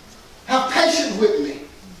 have patience with me.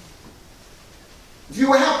 If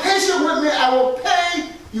you will have patience with me, I will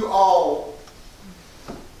pay you all.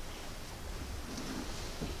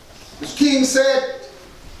 This king said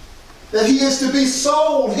that he is to be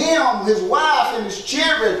sold, him, his wife, and his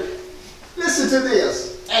children. Listen to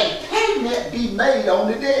this. And payment be made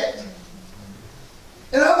on the debt.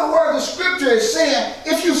 In other words, the scripture is saying,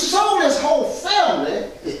 if you sold his whole family,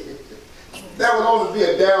 that would only be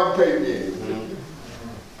a down payment.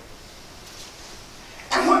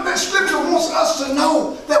 And what the scripture wants us to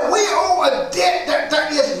know, that we owe a debt that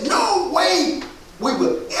there is no way we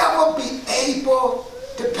will ever be able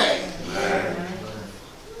to pay.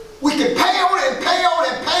 We can pay on it and pay on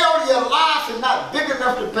it and pay on your life and not big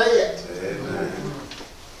enough to pay it. Amen.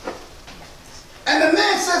 And the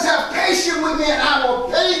man says, have patience with me and I will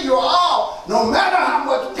pay you all. No matter how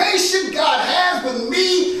much patience God has with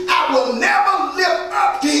me, I will never live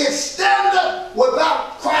up to his standard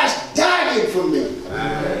without Christ dying for me.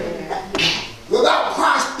 Without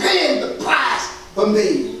Christ paying the price for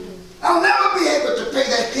me. I'll never be able to pay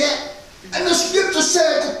that debt. And the scripture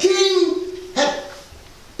said the king had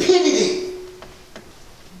pitied him.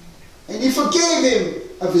 And he forgave him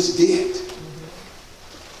of his debt.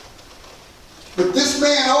 But this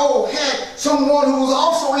man, had someone who was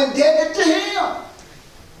also indebted to him.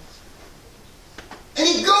 And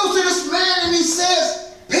he goes to this man and he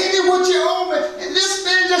says, pay me what you owe me. And this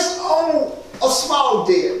man just owed a small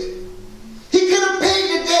debt. He could have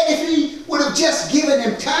paid the debt if he would have just given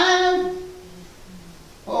him time.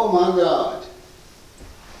 Oh my God.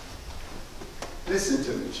 Listen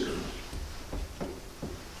to me, children.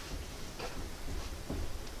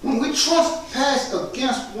 When we trespass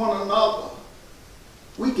against one another,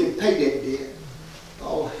 we can pay that debt.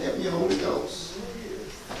 Oh, help me, Holy Ghost.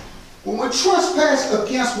 When we trespass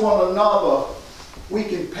against one another, we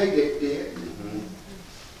can pay that debt.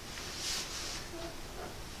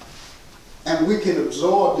 And we can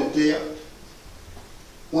absorb the debt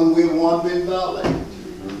when we're one being violated.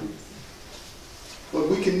 But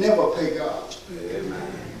we can never pay God.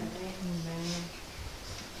 Amen.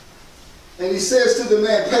 And he says to the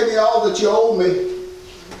man, pay me all that you owe me.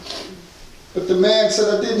 But the man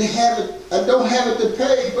said, I didn't have it. I don't have it to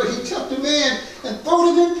pay. But he took the man and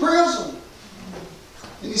threw him in prison.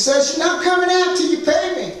 And he says, you're not coming out till you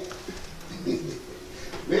pay me.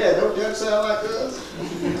 Man, don't that sound like us?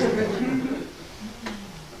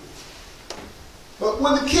 But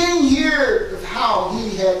when the king heard of how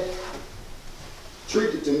he had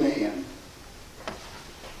treated the man,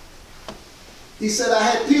 he said, I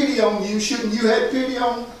had pity on you. Shouldn't you have pity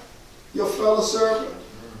on your fellow servant?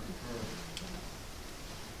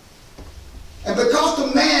 And because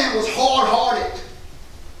the man was hard-hearted,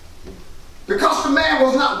 because the man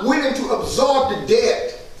was not willing to absorb the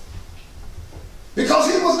debt, because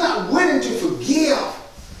he was not willing to forgive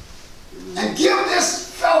and give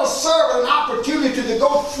this fellow servant an opportunity to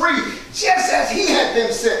go free, just as he had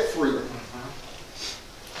been set free,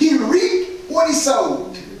 he reaped what he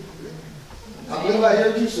sowed. I believe I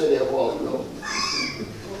heard you say that a while ago.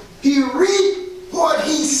 He reaped what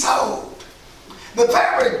he sowed. The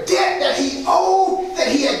very debt that he owed, that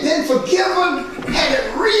he had been forgiven, had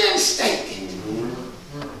it reinstated.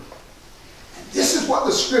 And this is what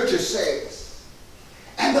the scripture says.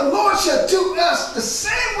 And the Lord shall do us the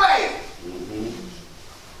same way.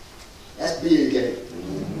 That's big again.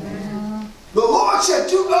 The Lord shall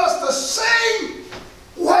do us the same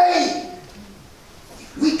way.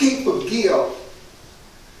 We can forgive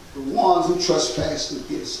the ones who trespass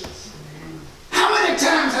against us. How many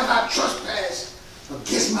times have I trespassed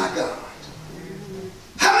against my God?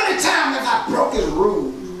 How many times have I broke his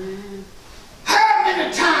rule? How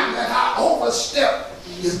many times have I overstepped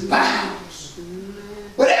his bounds?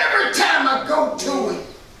 But every time I go to him,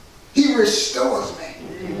 he restores me.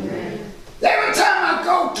 Every time I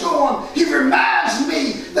go to him, he reminds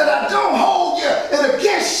me that I don't hold you and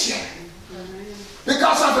against you.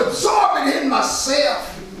 Because I've absorbed it in myself.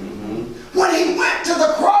 When he went to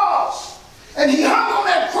the cross, and he hung on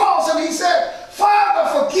that cross, and he said, Father,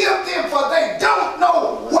 forgive them, for they don't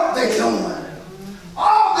know what they're doing.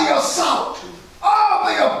 All the assault, all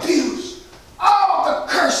the abuse, all the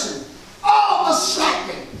cursing, all the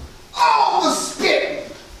slapping, all the spitting,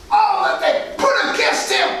 all that they put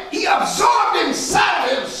against him, he absorbed inside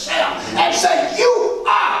of himself and said, you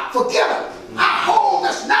are forgiven. I hold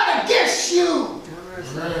this not against you.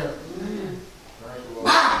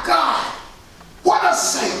 My God, what a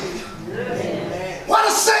Savior. What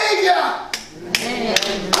a Savior.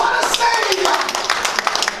 What a Savior.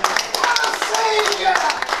 What a Savior.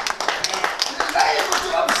 He's able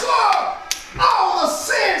to absorb all the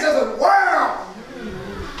sins of the world.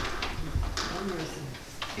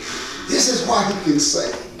 This is why he can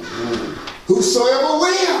say, whosoever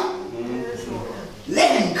will,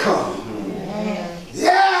 let him come.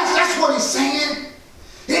 Yes, that's what he's saying.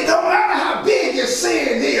 It don't matter how big your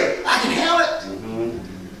sin is, I can handle it.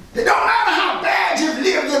 It don't matter how bad you've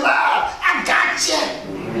lived your life, I got you.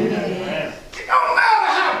 It don't matter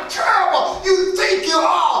how terrible you think you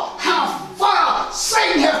are, how far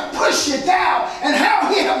Satan has pushed you down, and how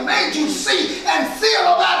he has made you see and feel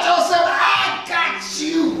about yourself. I got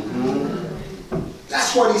you.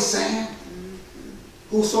 That's what he's saying.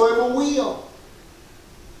 Whosoever will,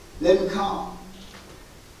 let him come.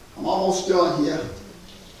 I'm almost done here.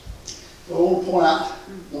 But I want to point out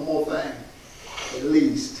one more thing, at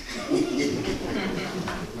least.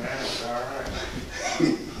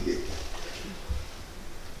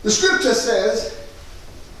 The scripture says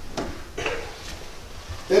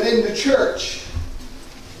that in the church,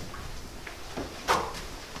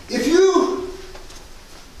 if you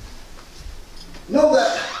know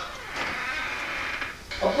that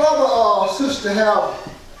a brother or sister have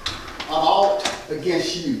an ought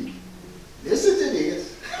against you, listen to this.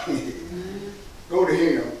 Go to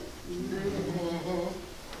him.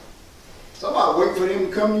 Somebody wait for them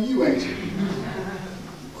to come to you, ain't you?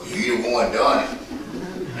 Well, you the one done it.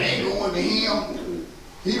 I ain't going to him.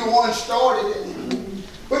 He the one started it.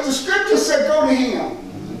 But the scripture said go to him.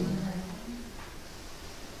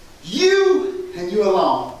 You and you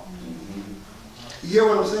alone. You hear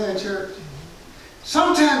what I'm saying, church?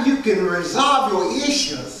 Sometimes you can resolve your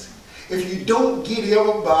issues if you don't get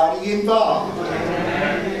everybody involved.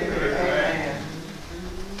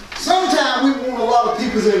 Sometimes we want a lot of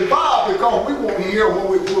people involved because we want to hear when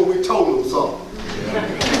we told them something.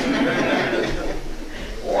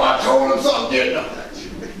 Oh, I told them something, didn't I?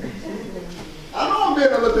 I know I'm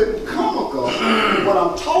being a little bit comical, but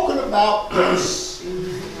I'm talking about this,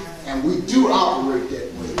 and we do operate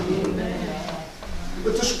that way.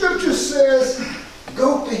 But the scripture says,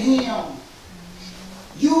 go to him.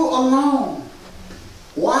 You alone.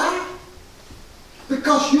 Why?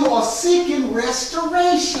 Because you are seeking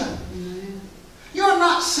restoration. You're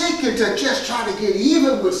not seeking to just try to get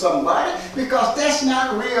even with somebody, because that's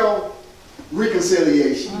not real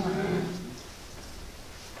reconciliation.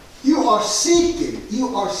 You are seeking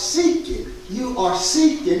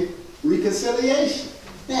reconciliation.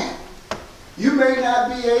 Now, you may not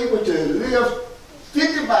be able to live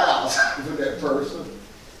 50 miles with that person,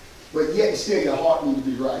 but yet still your heart needs to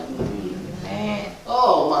be right. Amen.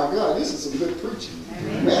 Oh my God, this is some good preaching.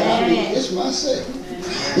 Amen. Man, I mean, it's myself.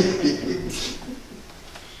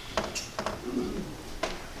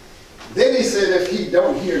 Then he said, if he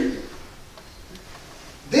don't hear you,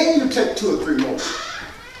 then you take 2 or 3 more.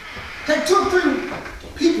 Take 2 or 3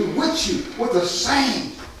 people with you with the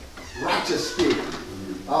same righteous spirit.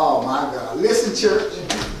 Oh my God. Listen, church.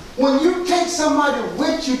 When you take somebody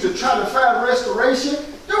with you to try to find restoration,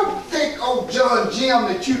 don't think old John Jim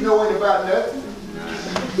that you know ain't about nothing.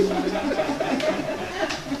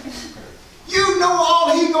 You know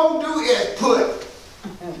all he gonna do is put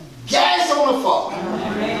gas on the fire.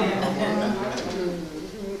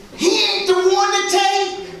 He ain't the one to take.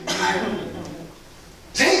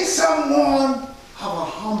 Take someone of a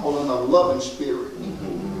humble and a loving spirit.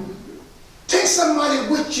 Take somebody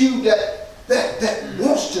with you that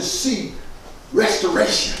wants to see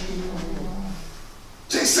restoration.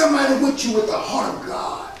 Take somebody with you with the heart of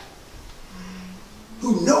God,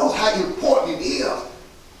 who knows how important it is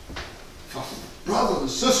for brothers and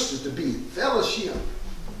sisters to be in fellowship.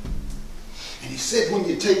 And he said, when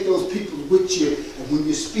you take those people with you, and when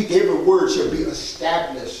you speak, every word shall be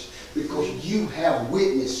established, because you have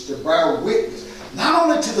witness, to bear witness, not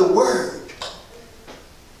only to the word,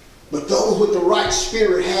 but those with the right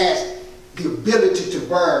spirit has the ability to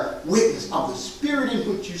bear witness of the spirit in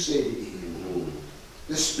which you said it is.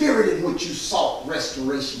 The spirit in which you sought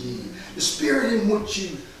restoration in. The spirit in which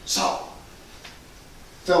you sought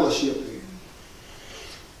fellowship in.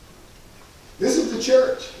 This is the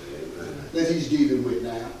church that he's dealing with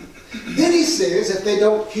now. Then he says, if they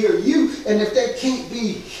don't hear you, and if they can't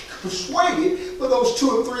be persuaded by those 2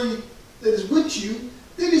 or 3 that is with you,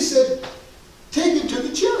 then he said, take it to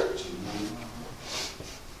the church.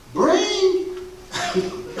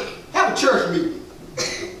 Have a church meeting.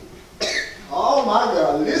 Oh my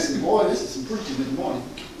God, listen, boy, this is some preaching this morning.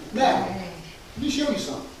 Now, let me show you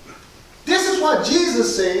something. This is what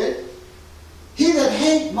Jesus said. He that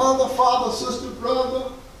hate mother, father, sister,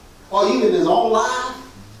 brother, or even his own life,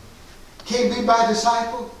 can't be my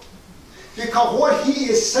disciple. Because what he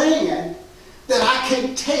is saying, that I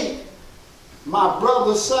can't take my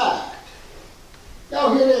brother's side.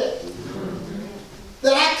 Y'all hear that?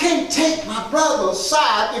 That I can't take my brother's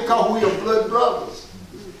side because we are blood brothers.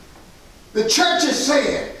 The church is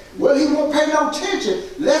saying, well, he won't pay no attention.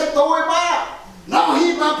 Let's throw him out. No,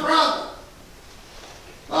 he's my brother.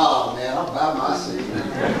 Oh, man, I'm by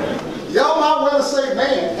myself. Y'all might well say,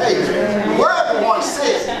 man, hey, the word the one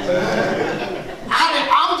says it.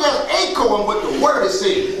 I'm just echoing what the word is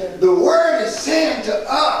saying. The word is saying to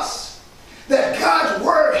us that God's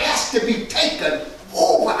word has to be taken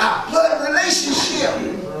over our blood relationship.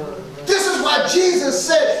 This is why Jesus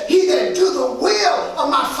said, he that do the will of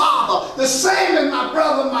my Father, the same as my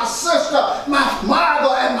brother, my sister, my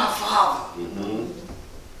mother, and my father.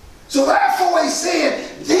 So therefore he said,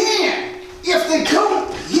 then, if they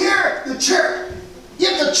don't hear the church,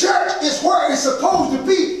 if the church is where it's supposed to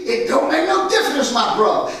be, it don't make no difference, my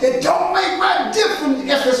brother. It don't make no difference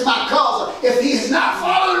if it's my cousin. If he's not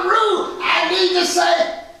following the rule, I need to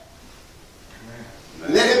say,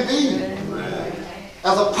 let him be.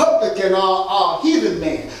 As a publican or heathen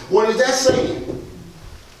man. What is that saying?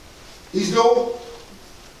 He's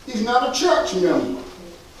not a church member.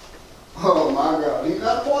 Oh my God, he's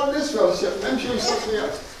not a part of this fellowship. Let me show you something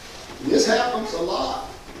else. This happens a lot.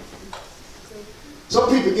 Some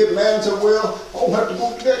people get mad and say, well, I don't have to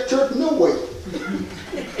go to that church no way.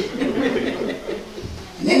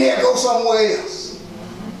 And then they'll go somewhere else.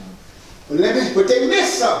 But they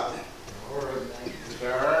miss something.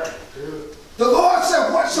 The Lord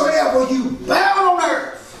said, whatsoever you bound on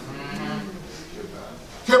earth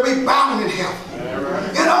shall be bound in heaven.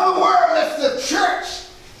 In other words, if the church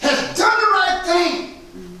has done the right thing,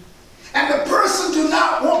 and the person do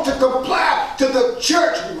not want to comply to the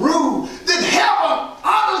church rule, then heaven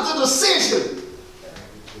honors the decision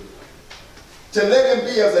to let him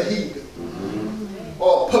be as a heathen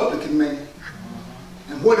or a publican man.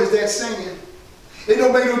 And what is that saying? It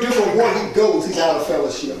don't make no difference where he goes, he's out of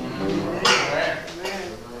fellowship.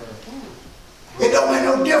 It don't make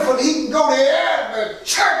no difference. He can go to every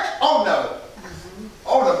church on the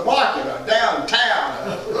market or downtown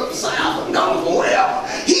or up south or north or wherever.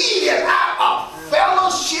 He is out of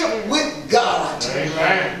fellowship with God.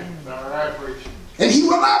 Amen. All right, preacher. And he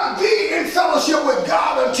will not be in fellowship with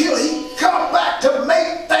God until he comes back to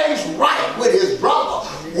make things right with his brother.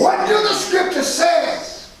 What do the scripture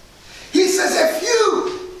says? He says, if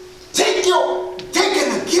you taking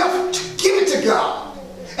a gift, give it to God.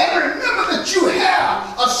 And remember that you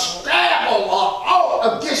have a squabble or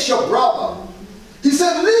ought against your brother. He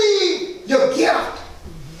said, leave your gift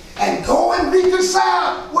and go and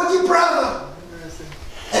reconcile with your brother.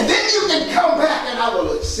 And then you can come back and I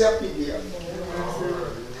will accept your gift.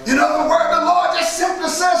 You know the word of the Lord just simply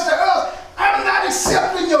says to us, I'm not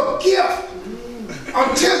accepting your gift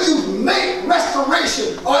until you make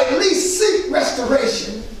restoration, or at least seek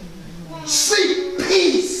restoration. Seek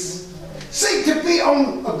peace. Seek to be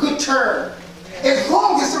on a good term. As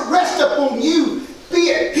long as it rests upon you,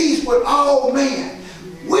 be at peace with all men.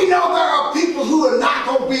 We know there are people who are not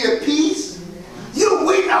going to be at peace. We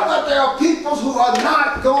know that there are people who are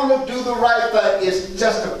not going to do the right thing. It's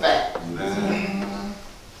just a fact. Amen.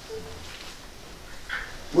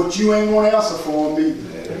 But you ain't going to answer for them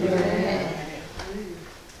either. Amen.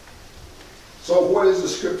 So what is the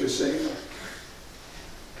scripture saying?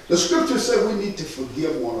 The scripture said we need to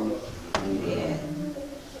forgive one another. Yeah.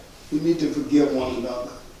 We need to forgive one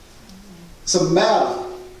another. It's a matter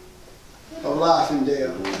of life and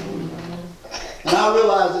death. And I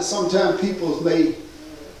realize that sometimes people may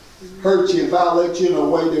hurt you and violate you in a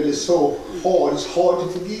way that is so hard. It's hard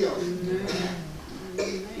to forgive.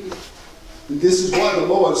 And this is why the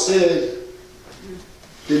Lord said,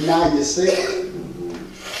 deny yourself.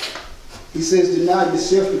 He says deny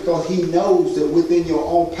yourself because he knows that within your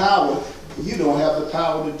own power, you don't have the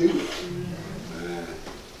power to do it.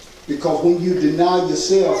 Because when you deny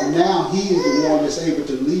yourself, now he is the one that's able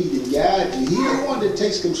to lead and guide you. He's the one that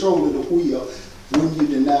takes control of the wheel when you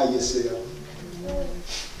deny yourself.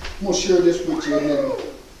 I'm going to share this with you and then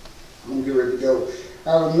I'm going to get ready to go. I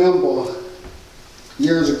remember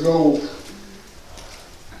years ago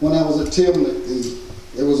when I was a Timothy,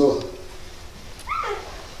 there was a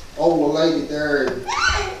older lady there and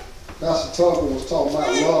Pastor Tucker was talking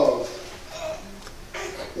about love,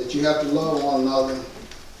 that you have to love one another.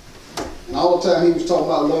 And all the time he was talking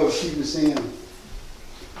about love, she was saying,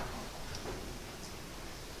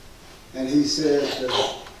 and he said,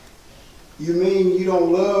 you mean you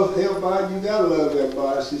don't love everybody? You gotta love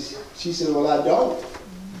everybody. She said, well, I don't.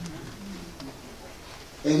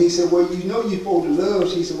 And he said, well, you know you're supposed to love.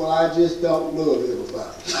 She said, well, I just don't love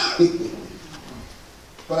everybody.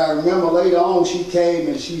 But I remember later on she came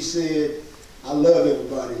and she said, I love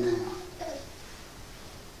everybody now.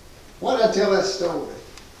 Why did I tell that story?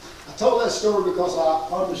 I told that story because I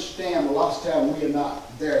understand a lot of times we are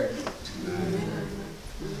not there yet.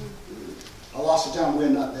 A lot of times we're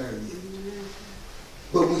not there yet.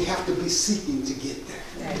 But we have to be seeking to get there.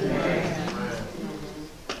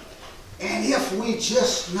 And if we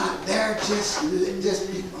just not there, just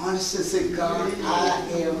be honest and say, God, I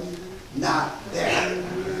am not there.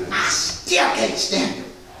 I still can't stand it.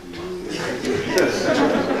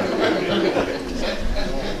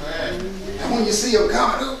 And when you see him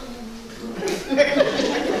coming, hey,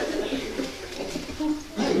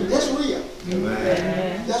 that's real.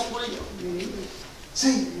 That's real.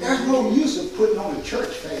 See, there's no use of putting on a church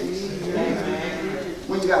face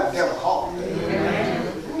when you got a devil heart.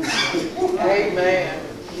 Amen.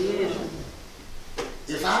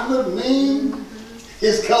 If I look mean,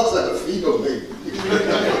 it's because I feel mean.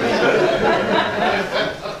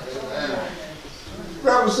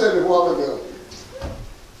 Reverend said it a while ago,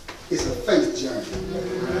 it's a faith journey.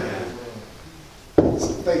 It's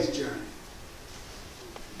a faith journey.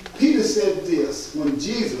 Peter said this when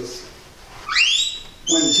Jesus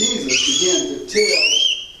began to tell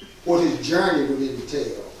what his journey would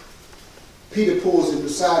entail. Peter pulls him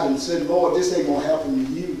aside and said, Lord, this ain't going to happen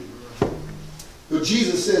to you. But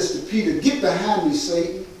Jesus says to Peter, get behind me,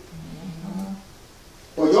 Satan.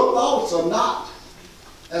 For your thoughts are not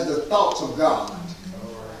as the thoughts of God.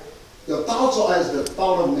 Your thoughts are as the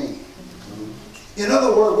thought of man. In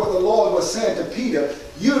other words, what the Lord was saying to Peter,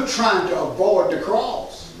 you're trying to avoid the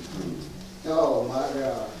cross. Oh my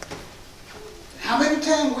God. How many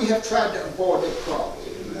times we have tried to avoid that cross?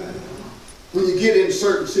 When you get in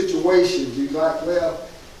certain situations, you're like, well,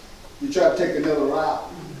 you try to take another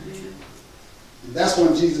route. And that's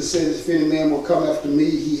when Jesus says, if any man will come after me,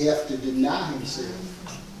 he have to deny himself.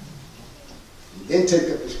 And then take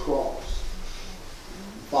up his cross.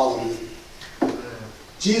 Follow me.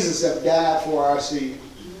 Jesus have died for our sins.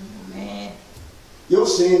 Amen. Your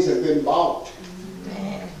sins have been bought.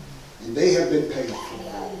 Amen. And they have been paid for.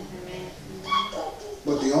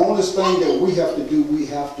 But the only thing that we have to do, we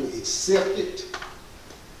have to accept it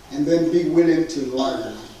and then be willing to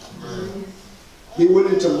learn. Be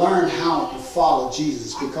willing to learn how to follow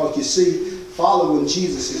Jesus, because you see, following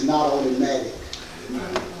Jesus is not automatic.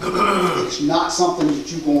 It's not something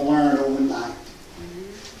that you're going to learn overnight.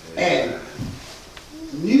 And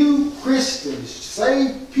new Christians,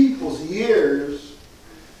 saved people's years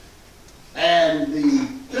and the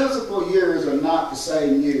physical years are not the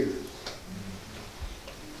same years.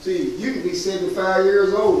 See, you can be 75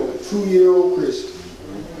 years old and a 2-year-old Christian.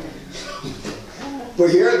 But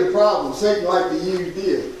here's the problem. Satan like to use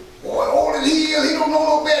this. Boy, older than he is, he don't know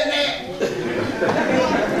no better than that.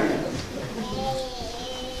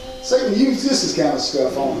 Satan uses this kind of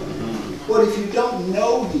stuff on you. But if you don't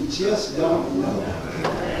know, you just don't know.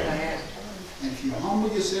 And if you humble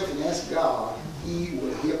yourself and ask God, he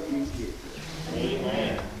will help you get there.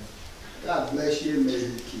 Amen. God bless you and may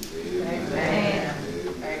he keep you. Amen.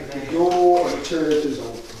 The door of the church is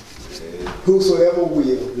open. Whosoever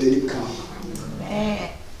will, let him come. Amen.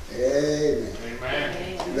 Amen.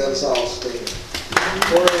 Amen. Let us all stand.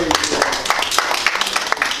 Praise God.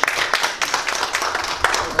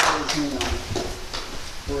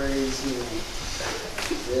 Praise him.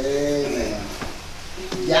 Amen.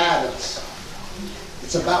 Guidance.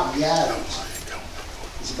 It's about guidance.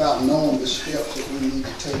 It's about knowing the steps that we need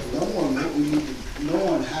to take, knowing what we need to,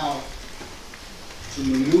 knowing how to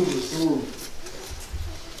maneuver through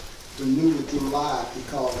life,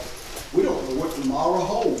 because we don't know what tomorrow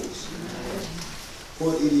holds.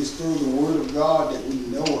 But it is through the Word of God that we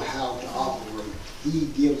know how to operate. He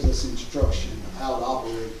gives us instruction of how to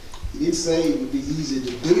operate. He didn't say it would be easy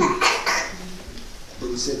to do, but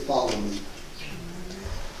he said, follow me.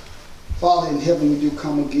 Father in heaven, we do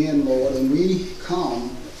come again, Lord, and we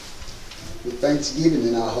come with thanksgiving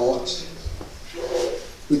in our hearts.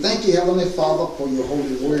 We thank you, Heavenly Father, for your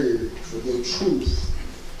holy word, for your truth,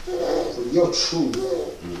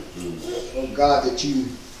 oh God, that you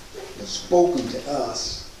have spoken to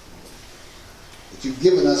us, that you've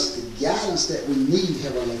given us the guidance that we need,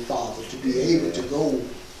 Heavenly Father, to be able to go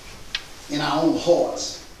in our own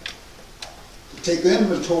hearts, to take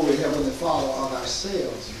inventory, Heavenly Father, of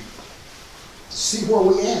ourselves, to see where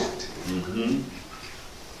we're at, to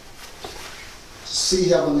see,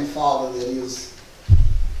 Heavenly Father, that is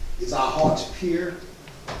our hearts pure,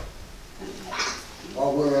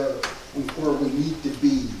 or where we need to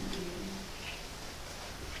be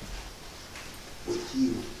with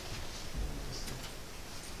you.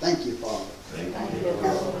 Thank you, Father. Thank you,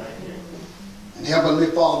 Lord. And Heavenly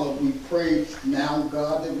Father, we pray now,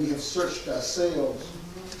 God, that we have searched ourselves.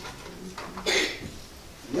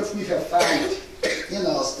 And if we have found in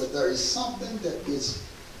us that there is something that is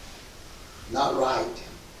not right,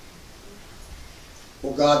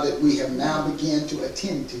 oh God, that we have now begun to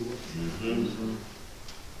attend to it.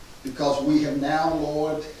 Because we have now,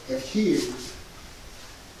 Lord, have heard,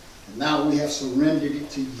 and now we have surrendered it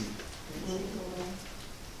to you.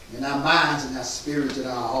 In our minds and our spirits and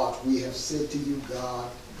our hearts, we have said to you,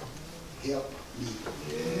 God, help me.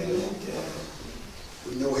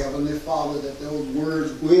 We know, Heavenly Father, that those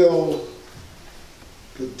words will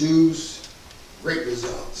produce great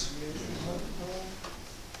results.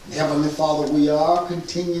 And Heavenly Father, we are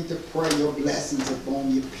continuing to pray your blessings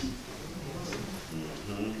upon your people.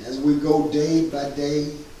 As we go day by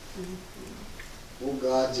day, oh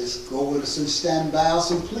God, just go with us and stand by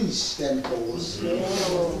us, and please stand for us.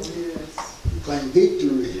 Claim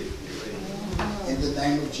victory in the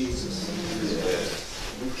name of Jesus.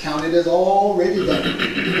 We count it as already done.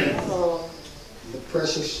 In the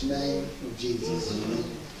precious name of Jesus.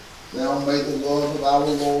 Now may the love of our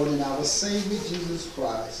Lord and our Savior Jesus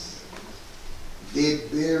Christ,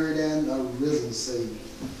 dead, buried, and a risen Savior,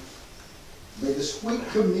 may the sweet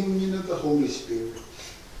communion of the Holy Spirit,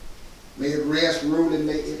 may it rest, rule, and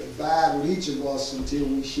may it abide with each of us until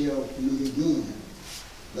we shall meet again.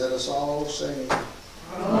 Let us all say